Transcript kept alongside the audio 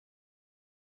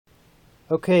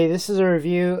Okay, this is a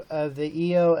review of the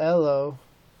EOLO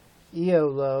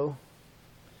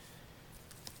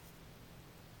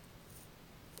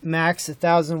Max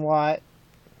 1000-watt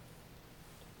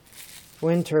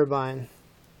wind turbine.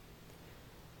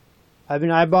 I've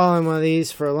been eyeballing one of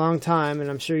these for a long time, and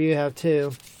I'm sure you have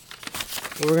too.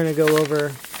 We're going to go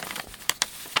over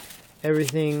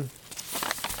everything.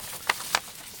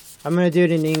 I'm going to do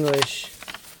it in English,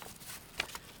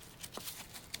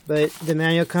 but the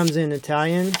manual comes in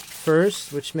Italian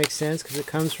first, which makes sense because it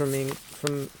comes from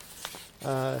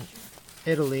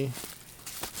Italy.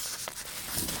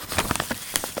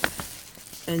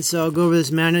 And so I'll go over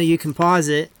this manual. You can pause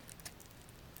it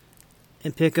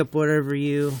and pick up whatever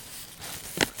you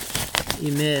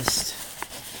missed.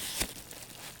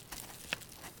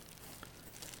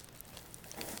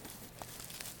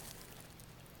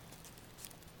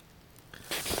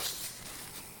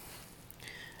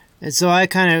 And so I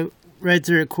kind of read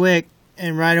through it quick,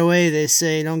 and right away they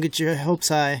say, don't get your hopes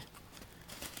high.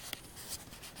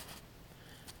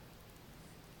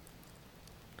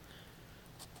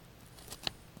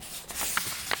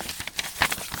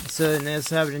 So they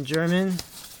also have it in German,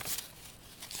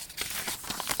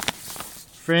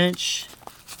 French,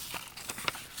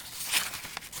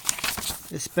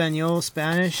 Espanol,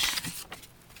 Spanish.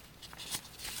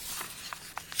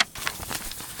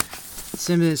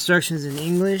 Some of the instructions in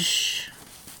English.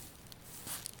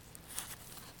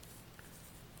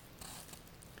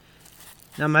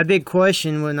 Now my big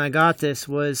question when I got this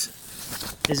was,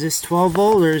 is this 12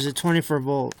 volt or is it 24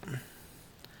 volt?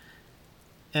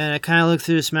 And I kind of looked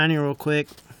through this manual real quick.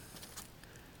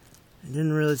 It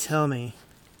didn't really tell me.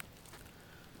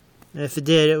 And if it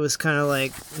did, it was kind of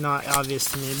like not obvious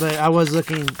to me. But I was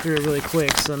looking through it really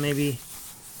quick, so maybe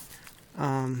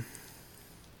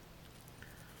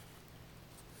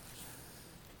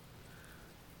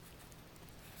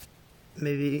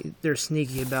maybe they're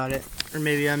sneaky about it, or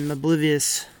maybe I'm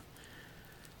oblivious.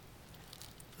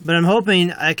 But I'm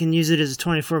hoping I can use it as a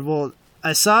 24 volt.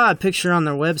 I saw a picture on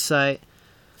their website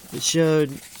that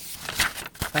showed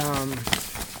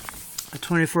a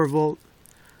 24 volt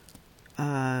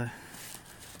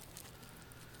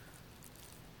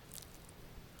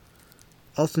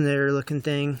alternator looking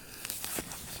thing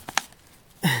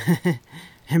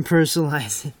and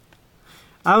personalize it.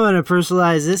 I'm going to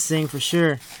personalize this thing for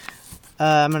sure.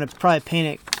 I'm going to probably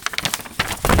paint it.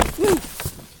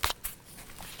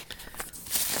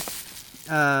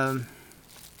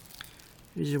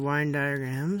 Here's your wiring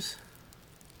diagrams.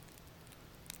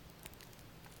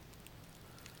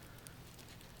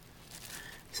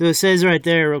 So it says right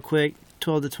there real quick,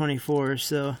 12 to 24,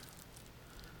 so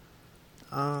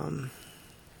and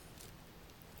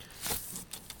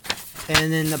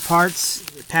then the parts,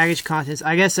 package contents.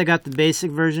 I guess I got the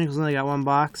basic version because I only got one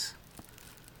box.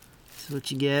 That's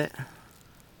what you get.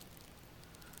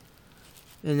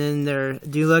 And then their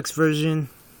deluxe version,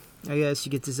 I guess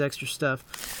you get this extra stuff.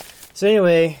 So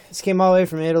anyway, this came all the way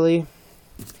from Italy.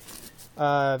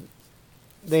 They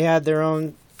had their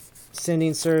own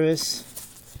sending service.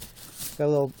 Got a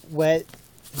little wet,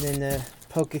 and then the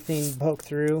pokey thing poked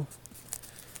through.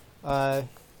 The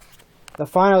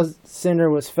final sender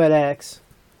was FedEx.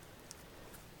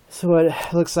 So what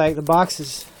it looks like, the box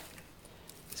is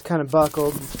kind of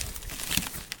buckled.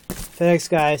 FedEx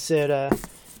guy said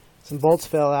some bolts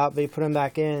fell out, but he put them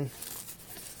back in.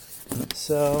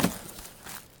 So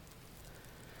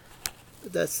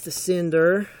that's the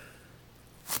sender.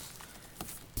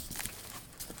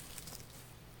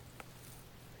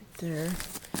 Right there.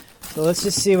 So let's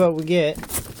just see what we get.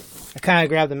 I kind of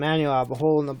grabbed the manual out of a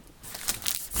hole in the.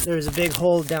 There's a big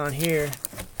hole down here.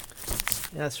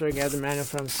 And that's where I grabbed the manual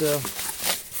from. So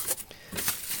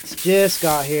it's just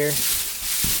got here.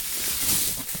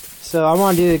 So I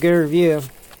want to do a good review.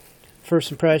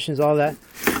 First impressions, all that.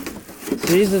 So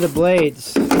these are the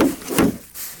blades.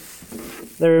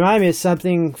 They remind me of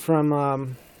something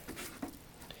from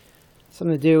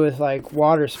something to do with like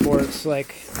water sports, like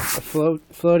a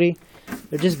floaty.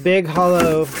 They're just big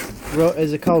hollow.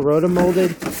 Is it called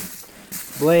rotomolded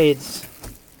blades?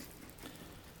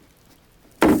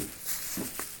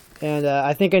 And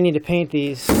I think I need to paint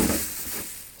these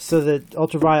so that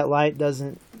ultraviolet light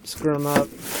doesn't screw them up.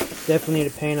 Definitely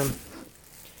need to paint them.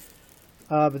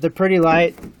 But they're pretty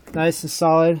light, nice and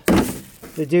solid.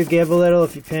 They do give a little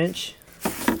if you pinch.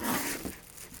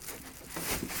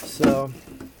 So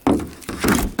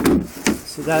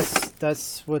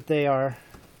that's what they are.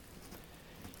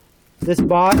 This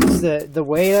box, the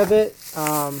weight of it,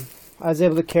 I was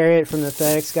able to carry it from the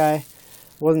FedEx guy.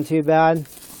 Wasn't too bad.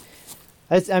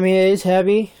 I mean, it is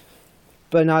heavy,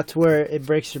 but not to where it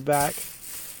breaks your back.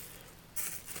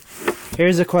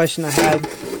 Here's a question I had.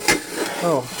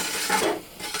 Oh.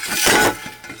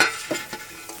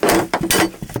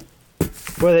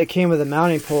 Well, it came with a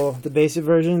mounting pole, the basic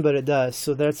version, but it does.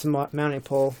 So that's the mounting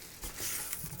pole.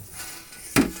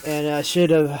 And I should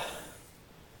have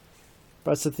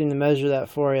brought something to measure that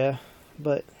for you.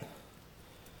 But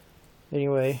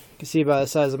anyway, you can see by the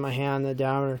size of my hand, the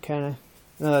diameter kind of...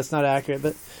 No, that's not accurate,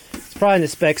 but it's probably in the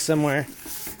specs somewhere.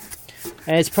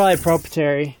 And it's probably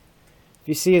proprietary. If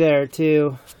you see there,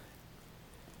 too,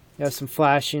 you have some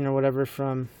flashing or whatever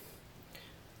from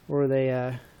where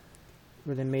they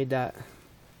made that.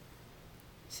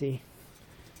 See,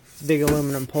 it's a big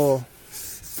aluminum pole.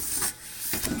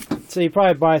 So you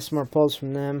probably buy some more poles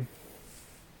from them.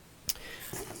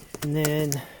 And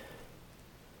then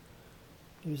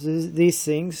there's these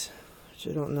things, which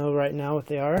I don't know right now what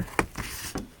they are.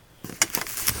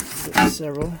 There's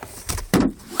several.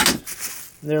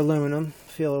 They're aluminum,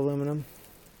 feel aluminum.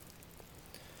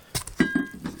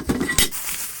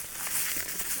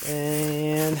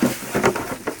 And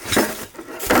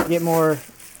get more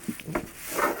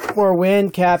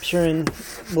wind capturing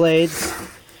blades.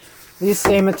 These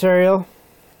same material.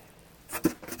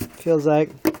 Feels like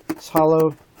it's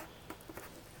hollow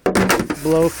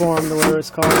blow formed or whatever it's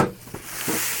called.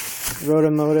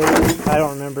 Rotomotive. I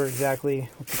don't remember exactly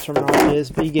what the terminology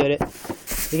is, but you get it.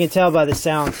 You can tell by the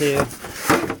sound too.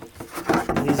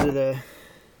 These are the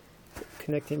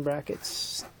connecting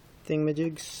brackets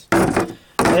thingamajigs.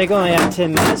 I think I only have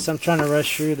 10 minutes, so I'm trying to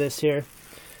rush through this here.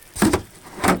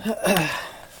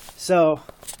 So,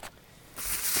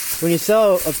 when you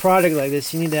sell a product like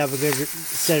this, you need to have a good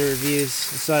set of reviews.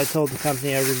 So I told the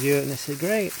company I'd review it, and they said,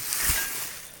 great.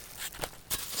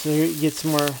 So here you get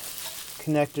some more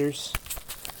connectors.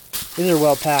 These are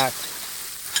well packed.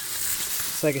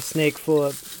 It's like a snake full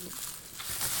of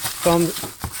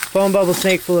foam bubble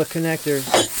snake full of connectors.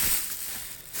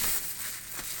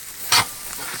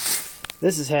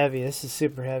 This is heavy. This is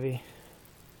super heavy.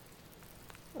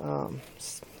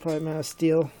 It's probably made of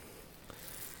steel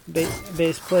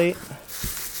base plate.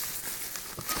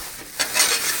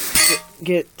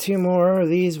 Get two more of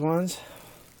these ones,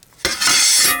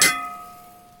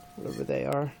 whatever they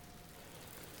are.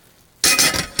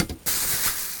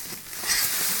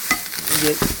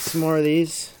 Get some more of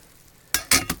these.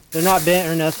 They're not bent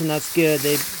or nothing. That's good.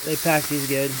 They pack these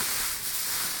good.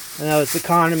 I know it's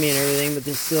economy and everything, but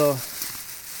they still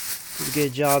did a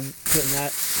good job putting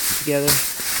that together.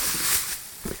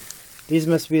 These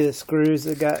must be the screws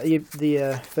that the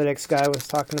FedEx guy was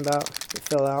talking about that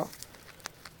fell out.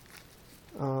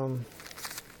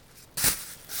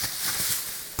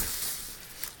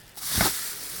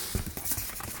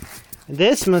 And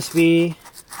this must be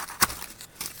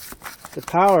the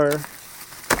power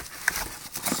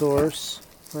source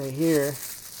right here.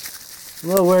 I'm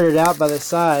a little weirded out by the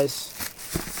size.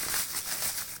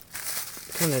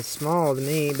 Kind of small to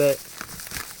me, but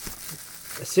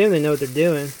I assume they know what they're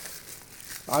doing.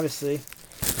 Obviously,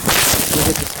 look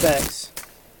at the specs.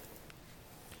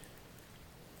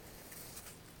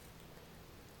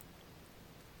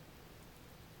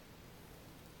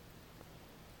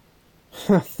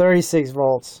 $36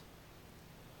 volts.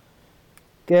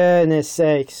 Goodness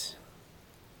sakes.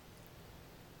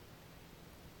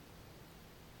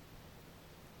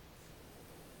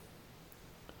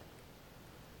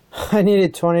 I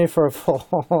needed 24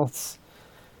 volts.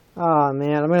 Oh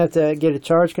man, I'm gonna have to get a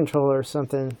charge controller or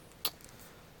something.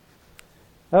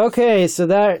 Okay, so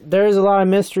there's a lot of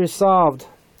mysteries solved.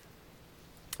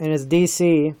 And it's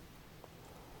DC.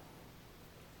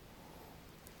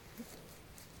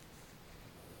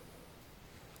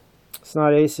 It's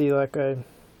not AC like I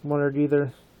wondered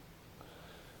either.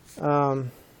 So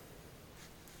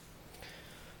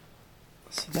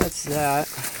that's that.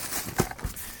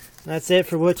 That's it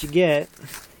for what you get.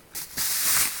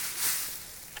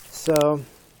 So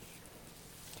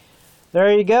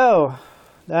there you go.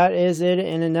 That is it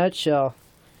in a nutshell.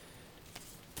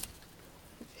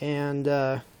 And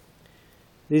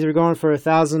these were going for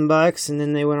 $1,000, and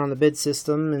then they went on the bid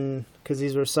system, and because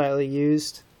these were slightly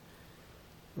used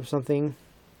or something.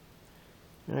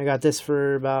 And I got this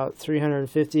for about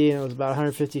 $350, and it was about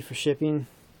 $150 for shipping,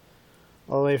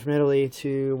 all the way from Italy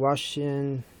to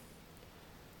Washington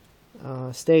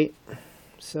State.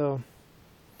 So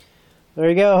there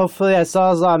you go. Hopefully that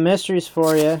solves a lot of mysteries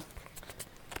for you.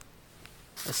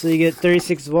 So you get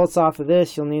 36 volts off of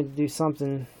this. You'll need to do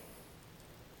something.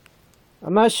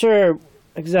 I'm not sure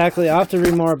exactly. I'll have to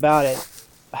read more about it,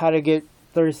 how to get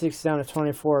 36 down to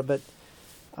 24, but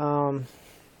there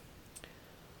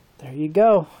you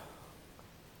go.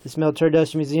 This Military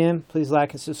Dust Museum. Please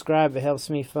like and subscribe. It helps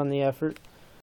me fund the effort.